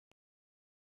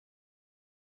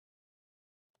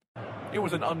It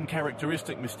was an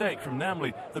uncharacteristic mistake from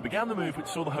Namli that began the move which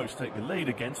saw the hosts take the lead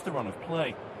against the run of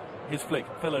play. His flick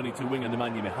fell only to winger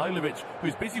Nemanja Mihailovic,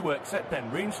 whose busy work set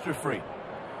Ben Rienstra free.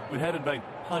 With Heerenveen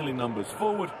piling numbers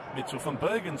forward, Mitchell van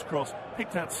Bergen's cross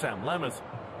picked out Sam Lammers.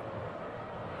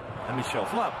 And Michel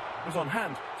Flapp was on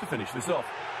hand to finish this off.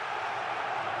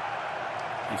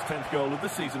 His 10th goal of the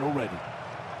season already.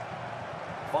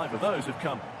 5 of those have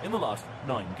come in the last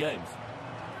 9 games.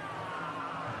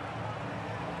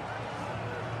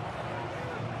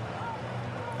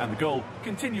 And the goal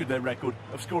continued their record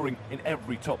of scoring in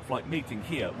every top-flight meeting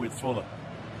here with Zwolle.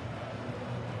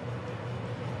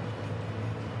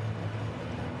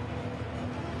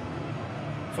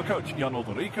 For coach Jan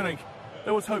Olderiekerink,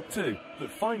 there was hope too that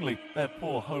finally their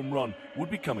poor home run would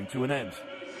be coming to an end.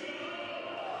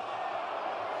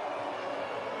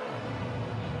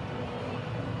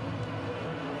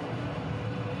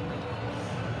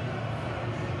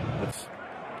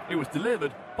 It was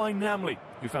delivered by Namli,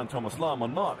 who found Thomas Lahm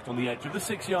unmarked on the edge of the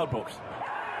 6-yard box.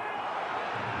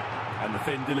 And the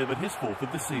Finn delivered his 4th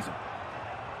of the season.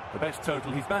 The best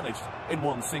total he's managed in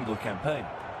one single campaign.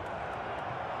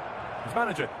 His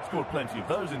manager scored plenty of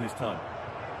those in his time.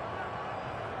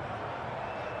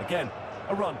 Again,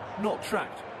 a run not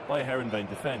tracked by a Heerenveen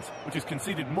defence, which has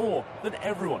conceded more than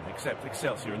everyone except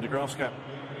Excelsior and de Graafschap.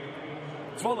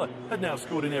 Zwolle had now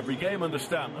scored in every game under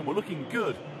Stam and were looking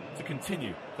good to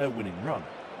continue their winning run.